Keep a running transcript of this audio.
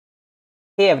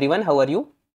Hey everyone, how are you?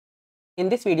 In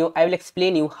this video, I will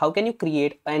explain you how can you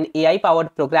create an AI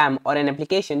powered program or an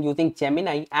application using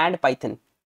Gemini and Python.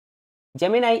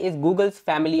 Gemini is Google's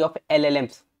family of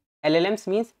LLMs. LLMs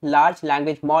means large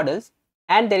language models,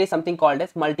 and there is something called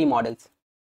as multi-models.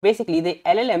 Basically, the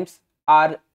LLMs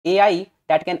are AI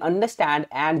that can understand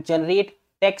and generate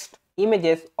text,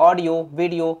 images, audio,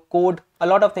 video, code, a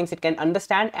lot of things it can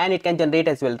understand and it can generate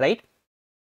as well, right?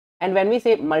 And when we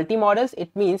say multi-models,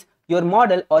 it means your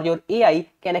model or your AI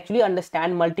can actually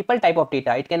understand multiple type of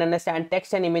data. It can understand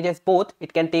text and images both.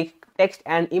 It can take text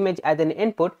and image as an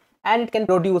input, and it can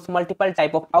produce multiple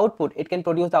type of output. It can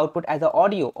produce the output as an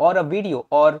audio or a video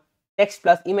or text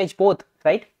plus image both,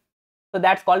 right? So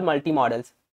that's called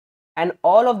multi-models. And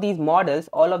all of these models,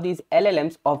 all of these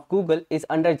LLMs of Google is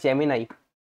under Gemini.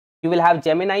 You will have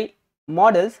Gemini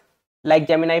models like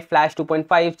Gemini Flash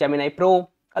 2.5, Gemini Pro.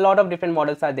 A lot of different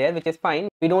models are there, which is fine.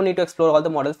 We don't need to explore all the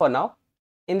models for now.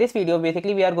 In this video,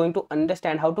 basically we are going to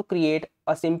understand how to create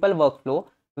a simple workflow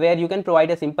where you can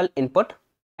provide a simple input,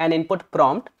 an input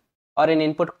prompt or an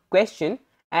input question,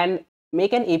 and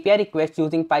make an API request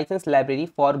using Python's library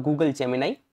for Google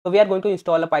Gemini. So we are going to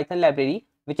install a Python library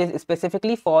which is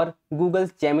specifically for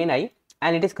Google's Gemini,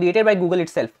 and it is created by Google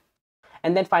itself.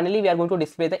 And then finally we are going to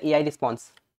display the AI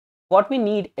response. What we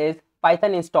need is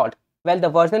Python installed. Well, the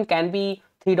version can be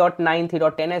 3.9,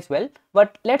 3.10 as well,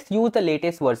 but let's use the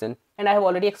latest version. And I have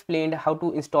already explained how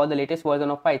to install the latest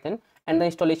version of Python, and the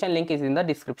installation link is in the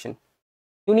description.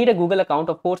 You need a Google account,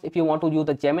 of course. If you want to use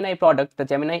the Gemini product, the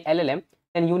Gemini LLM,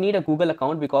 then you need a Google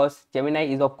account because Gemini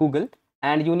is of Google,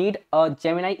 and you need a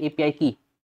Gemini API key.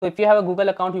 So if you have a Google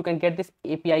account, you can get this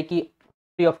API key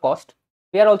free of cost.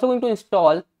 We are also going to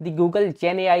install the Google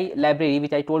Gen AI library,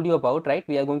 which I told you about, right?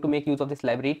 We are going to make use of this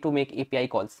library to make API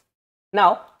calls.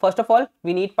 Now, first of all,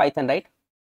 we need Python, right?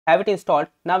 Have it installed.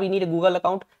 Now we need a Google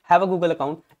account, have a Google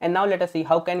account. And now let us see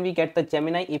how can we get the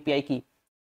Gemini API key.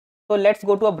 So let's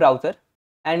go to a browser,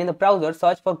 and in the browser,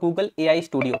 search for Google AI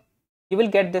Studio. You will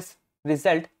get this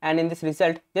result, and in this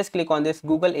result, just click on this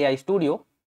Google AI Studio,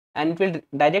 and it will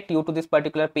direct you to this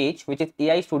particular page, which is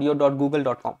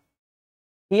aistudio.google.com.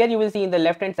 Here you will see in the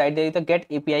left hand side there is a get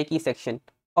API key section.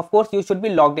 Of course, you should be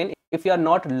logged in. If you are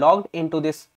not logged into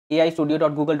this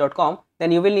aistudio.google.com,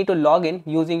 then you will need to log in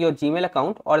using your Gmail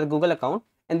account or the Google account,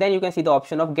 and then you can see the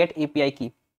option of get API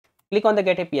key. Click on the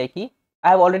get API key.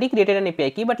 I have already created an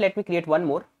API key, but let me create one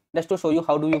more just to show you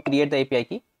how do you create the API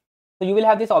key. So you will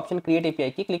have this option create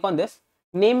API key. Click on this.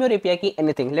 Name your API key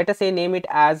anything. Let us say name it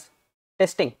as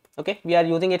testing. Okay, we are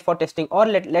using it for testing, or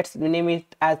let's name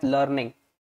it as learning.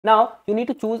 Now you need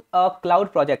to choose a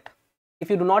cloud project. If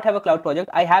you do not have a cloud project,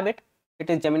 I have it. It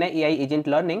is Gemini AI Agent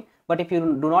Learning. But if you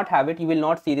do not have it, you will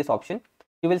not see this option.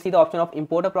 You will see the option of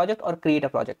import a project or create a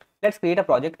project. Let's create a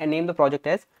project and name the project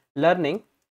as Learning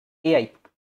AI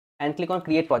and click on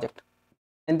create project.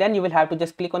 And then you will have to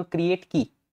just click on create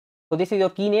key. So this is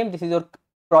your key name. This is your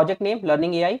project name,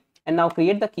 Learning AI. And now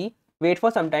create the key. Wait for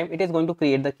some time. It is going to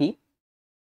create the key.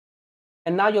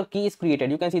 And now your key is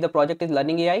created. You can see the project is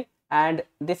Learning AI, and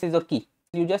this is your key.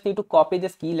 You just need to copy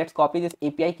this key. Let's copy this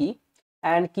API key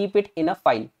and keep it in a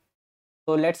file.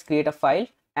 So let's create a file,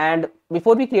 and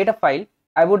before we create a file,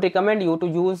 I would recommend you to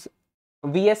use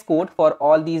VS Code for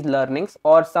all these learnings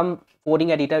or some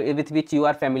coding editor with which you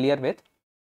are familiar with.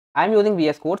 I'm using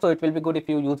VS Code, so it will be good if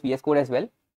you use VS Code as well.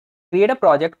 Create a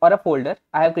project or a folder.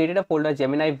 I have created a folder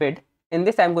Gemini vid. In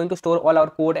this, I'm going to store all our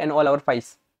code and all our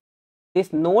files.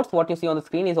 This notes, what you see on the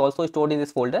screen, is also stored in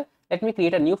this folder. Let me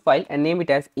create a new file and name it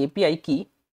as API key.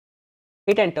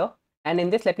 Hit enter, and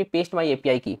in this, let me paste my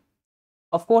API key.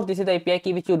 Of course, this is the API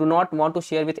key which you do not want to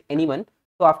share with anyone.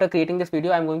 So after creating this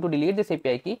video, I'm going to delete this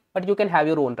API key, but you can have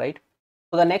your own, right?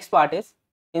 So the next part is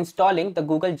installing the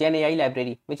Google Gen AI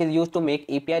library, which is used to make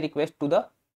API requests to the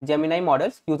Gemini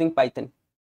models using Python.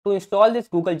 To install this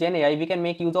Google Gen AI, we can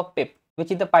make use of pip, which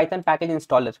is the Python package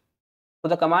installer. So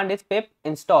the command is pip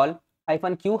install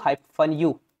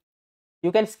 -q-u.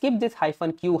 You can skip this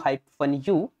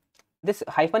 -q-u. This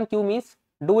 -q means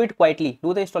do it quietly,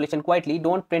 do the installation quietly,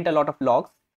 don't print a lot of logs.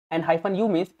 And -u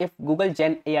means if Google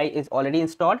Gen AI is already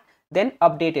installed, then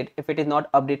update it if it is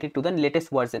not updated to the latest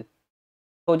version.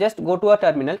 So just go to a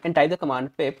terminal and type the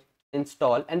command pip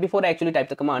install. And before I actually type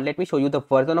the command, let me show you the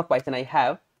version of Python I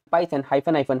have, Python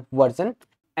 -version.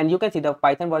 And you can see the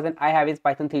Python version I have is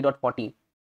Python 3.14.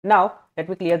 Now let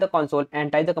me clear the console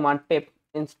and type the command pip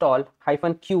install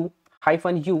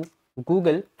 -q-u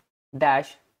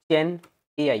Google-Gen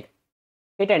AI.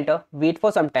 Hit enter, wait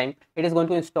for some time. It is going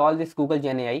to install this Google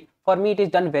Gen AI. For me, it is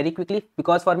done very quickly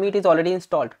because for me it is already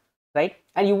installed, right?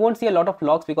 And you won't see a lot of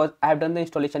logs because I have done the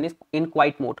installation is in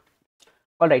quiet mode.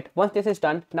 Alright, once this is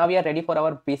done, now we are ready for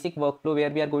our basic workflow where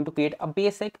we are going to create a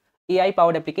basic AI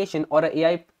powered application or an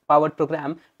AI powered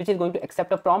program which is going to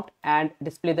accept a prompt and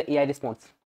display the AI response.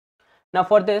 Now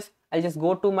for this, I'll just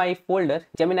go to my folder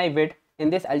Gemini vid.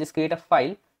 In this, I'll just create a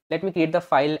file. Let me create the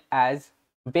file as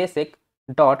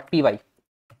basic.py.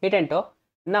 Hit enter.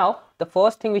 Now the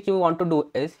first thing which you want to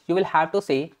do is you will have to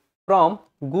say from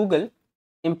Google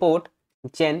import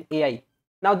Gen AI.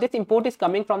 Now this import is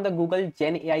coming from the Google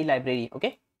Gen AI library.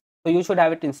 Okay, so you should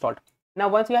have it installed. Now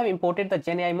once you have imported the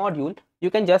Gen AI module, you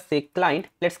can just say client.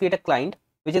 Let's create a client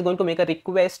which is going to make a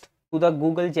request to the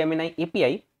Google Gemini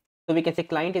API. So we can say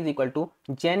client is equal to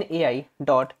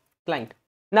genai.Client.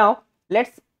 Now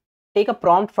let's take a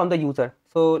prompt from the user.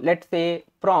 So let's say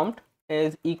prompt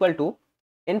is equal to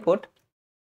input,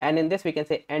 and in this we can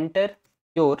say enter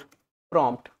your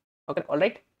prompt. Okay, all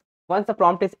right. Once the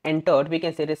prompt is entered, we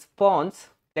can say response.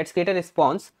 Let's create a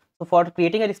response. So for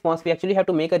creating a response, we actually have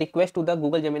to make a request to the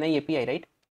Google Gemini API, right?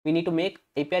 We need to make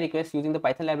API request using the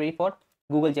Python library for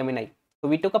Google Gemini. So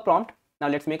we took a prompt. Now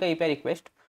let's make a API request.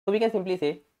 So we can simply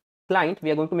say client. We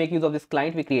are going to make use of this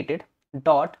client we created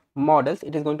dot models.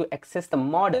 It is going to access the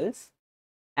models,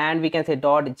 and we can say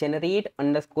dot generate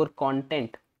underscore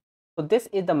content. So this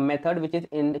is the method which is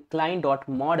in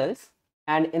client.models,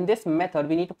 and in this method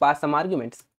we need to pass some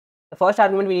arguments. The first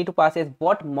argument we need to pass is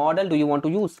what model do you want to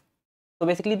use. So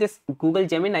basically this Google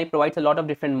Gemini provides a lot of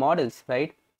different models,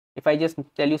 right? If I just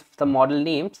tell you some model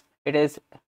names, it is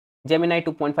Gemini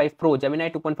 2.5 Pro, Gemini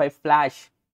 2.5 Flash,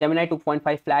 Gemini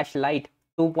 2.5 Flash Lite,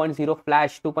 2.0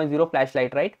 Flash, 2.0 Flash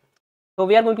Lite, right? So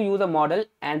we are going to use a model,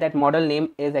 and that model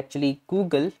name is actually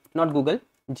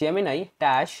Gemini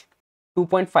dash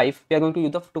 2.5. We are going to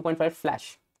use the 2.5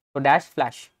 Flash. So dash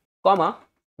Flash, comma,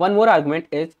 one more argument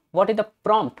is what is the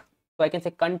prompt. So I can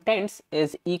say contents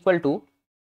is equal to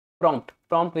prompt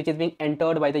which is being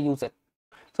entered by the user.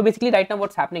 So basically right now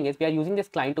what's happening is we are using this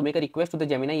client to make a request to the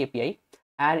Gemini API,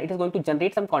 and it is going to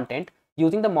generate some content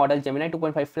using the model Gemini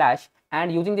 2.5 Flash,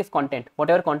 and using this content,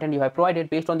 whatever content you have provided,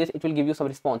 based on this it will give you some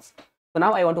response. So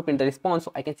now I want to print the response,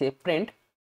 so I can say print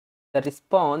the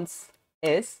response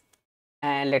is,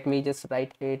 and let me just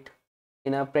write it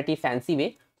in a pretty fancy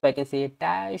way. So I can say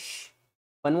dash,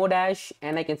 one more dash,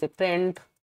 and I can say print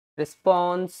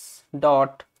response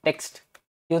dot text.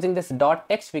 Using this dot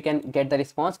text we can get the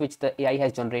response which the AI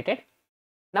has generated.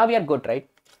 Now we are good, right?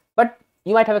 But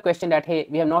you might have a question that hey,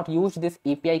 we have not used this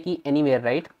API key anywhere,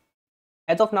 right?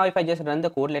 As of now, if I just run the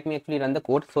code, let me actually run the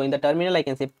code. So in the terminal I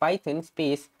can say python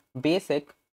space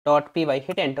basic.py,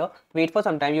 hit enter, wait for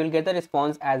some time. You will get the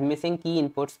response as missing key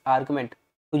inputs argument.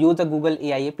 To use the Google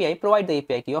AI API, provide the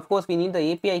API key. Of course we need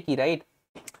the API key, right?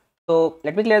 So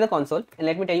let me clear the console and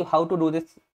let me tell you how to do this,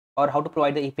 or how to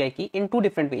provide the API key in two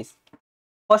different ways.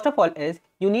 First of all is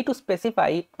you need to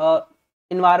specify a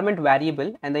environment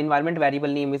variable, and the environment variable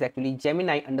name is actually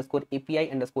Gemini underscore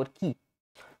API underscore key.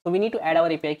 So we need to add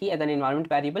our API key as an environment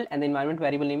variable, and the environment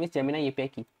variable name is Gemini API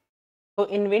key. So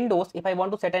in Windows, if I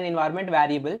want to set an environment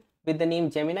variable with the name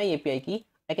Gemini API key,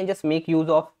 I can just make use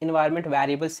of environment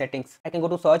variable settings. I can go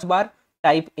to search bar,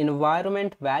 type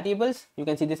environment variables. You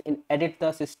can see this in edit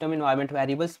the system environment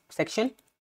variables section,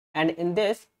 and in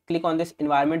this click on this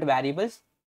environment variables.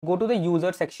 Go to the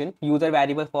user section, user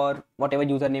variable for whatever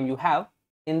username you have.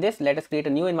 In this, let us create a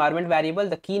new environment variable.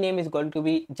 The key name is going to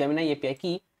be Gemini API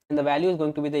key, and the value is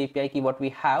going to be the API key what we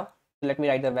have. So let me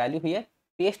write the value here,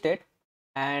 paste it,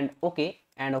 and okay,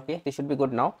 this should be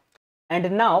good now.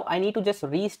 And now I need to just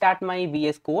restart my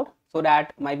VS Code so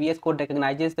that my VS Code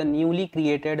recognizes the newly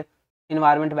created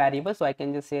environment variable. So I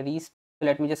can just say restart. So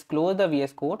let me just close the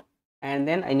VS Code, and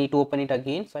then I need to open it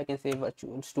again. So I can say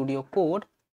Virtual Studio Code.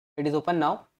 It is open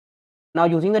now. Now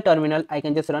using the terminal, I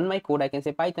can just run my code. I can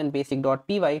say python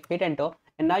basic.py, hit enter,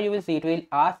 and now you will see it will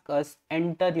ask us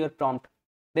enter your prompt.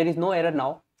 There is no error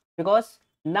now, because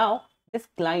now this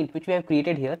client which we have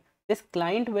created here, this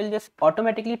client will just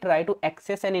automatically try to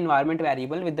access an environment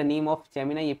variable with the name of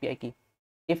Gemini API key.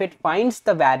 If it finds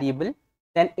the variable,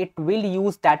 then it will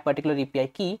use that particular API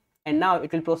key, and now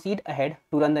it will proceed ahead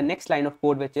to run the next line of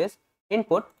code, which is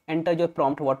input, enter your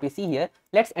prompt, what we see here.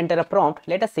 Let's enter a prompt.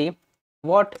 Let us say,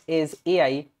 what is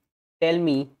AI, tell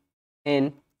me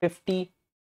in 50,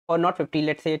 or not 50,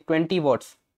 let's say 20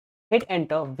 words. Hit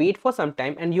enter, wait for some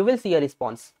time, and you will see a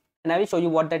response, and I will show you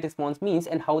what that response means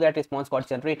and how that response got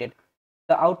generated.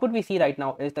 The output we see right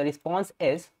now is the response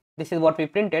is, this is what we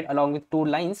printed along with 2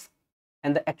 lines,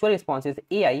 and the actual response is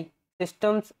AI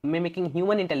systems mimicking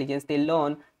human intelligence. They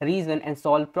learn, reason, and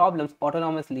solve problems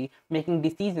autonomously, making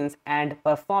decisions and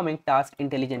performing tasks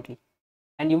intelligently.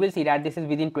 And you will see that this is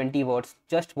within 20 words,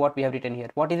 just what we have written here.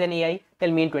 What is an AI?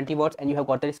 Tell me in 20 words, and you have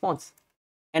got the response.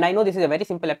 And I know this is a very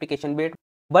simple application bit,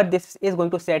 but this is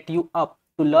going to set you up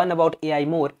to learn about AI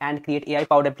more and create AI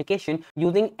powered application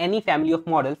using any family of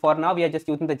models. For now, we are just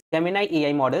using the Gemini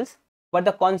AI models, but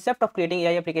the concept of creating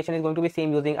AI application is going to be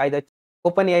same using either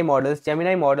OpenAI models,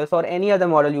 Gemini models, or any other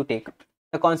model you take.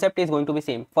 The concept is going to be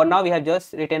same. For now, we have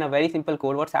just written a very simple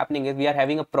code. What's happening is we are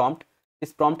having a prompt.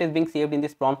 This prompt is being saved in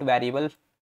this prompt variable,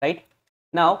 right?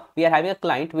 Now we are having a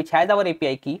client which has our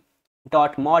API key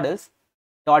dot models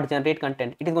dot generate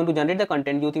content. It is going to generate the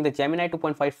content using the Gemini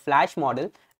 2.5 Flash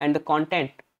model, and the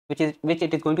content which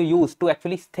it is going to use to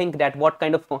actually think that what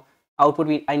kind of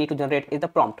output I need to generate is the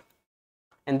prompt.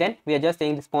 And then we are just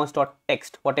saying response dot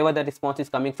text. Whatever the response is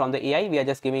coming from the AI, we are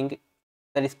just giving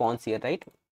the response here, right?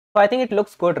 So I think it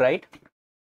looks good, right?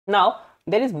 Now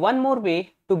there is one more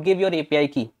way to give your API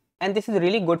key, and this is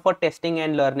really good for testing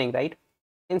and learning, right?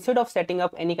 Instead of setting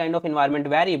up any kind of environment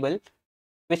variable,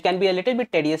 which can be a little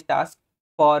bit tedious task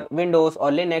for Windows or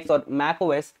Linux or Mac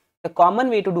OS, the common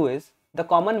way to do is, the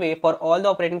common way for all the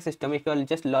operating system, if you are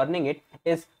just learning it,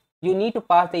 is you need to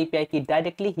pass the API key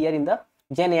directly here in the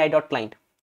genai.Client.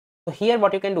 So here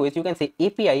what you can do is you can say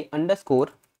API underscore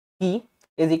key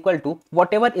is equal to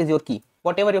whatever is your key.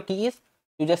 Whatever your key is,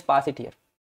 you just pass it here.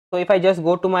 So if I just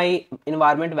go to my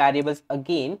environment variables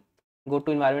again, go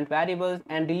to environment variables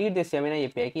and delete this Gemini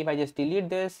API key. If I just delete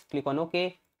this, click on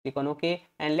OK,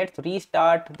 and let's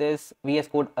restart this VS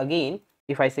Code again.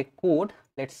 If I say code,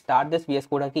 let's start this VS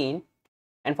Code again.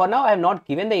 And for now, I have not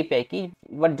given the API key,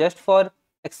 but just for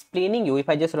explaining you, if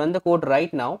I just run the code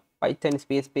right now, python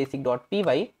space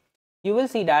basic.py, you will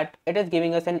see that it is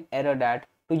giving us an error that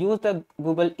to use the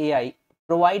Google AI,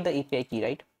 provide the API key,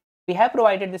 right? We have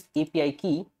provided this API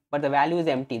key, but the value is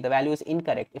empty. The value is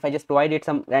incorrect. If I just provide it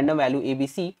some random value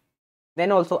ABC,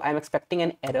 then also I'm expecting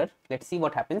an error. Let's see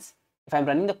what happens. If I'm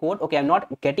running the code, okay, I'm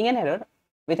not getting an error.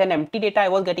 With an empty data, I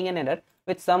was getting an error.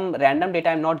 With some random data,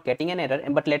 I'm not getting an error.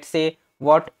 But let's say,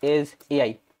 what is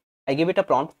AI? I give it a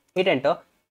prompt, hit enter,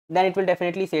 then it will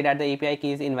definitely say that the API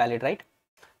key is invalid, right?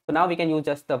 So now we can use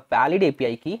just the valid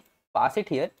API key, pass it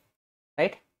here,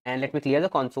 right? And let me clear the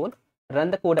console, run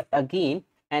the code again,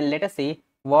 and let us say,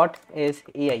 what is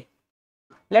AI?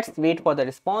 Let's wait for the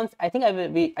response. I think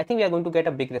we are going to get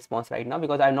a big response right now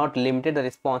because I have not limited the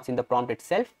response in the prompt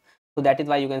itself. So that is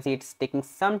why you can see it's taking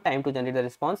some time to generate the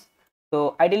response.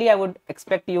 So ideally, I would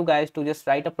expect you guys to just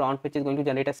write a prompt which is going to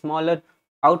generate a smaller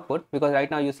output, because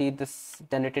right now you see this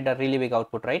generated a really big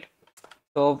output, right?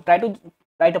 So try to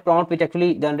write a prompt which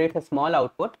actually generates a small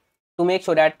output to make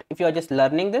sure that if you are just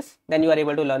learning this, then you are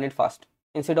able to learn it fast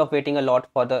instead of waiting a lot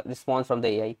for the response from the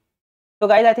AI. So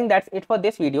guys, I think that's it for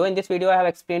this video. In this video, I have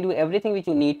explained you everything which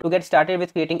you need to get started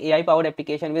with creating AI powered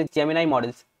application with Gemini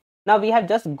models. Now we have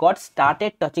just got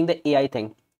started touching the AI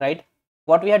thing, right?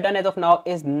 What we have done as of now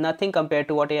is nothing compared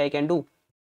to what AI can do.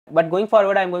 But going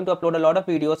forward, I'm going to upload a lot of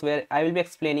videos where I will be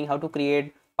explaining how to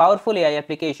create powerful AI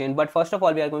application. But first of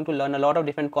all, we are going to learn a lot of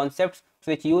different concepts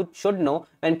which you should know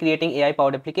when creating AI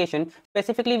powered application.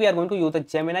 Specifically, we are going to use the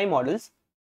Gemini models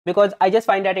because I just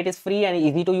find that it is free and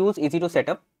easy to use, easy to set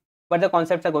up, but the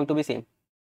concepts are going to be same.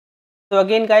 So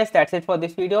again guys, that's it for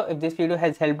this video. If this video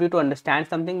has helped you to understand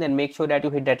something, then make sure that you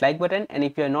hit that like button, and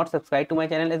if you are not subscribed to my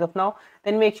channel as of now,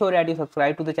 then make sure that you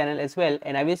subscribe to the channel as well,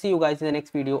 and I will see you guys in the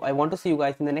next video. I want to see you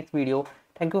guys in the next video.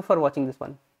 Thank you for watching this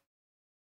one.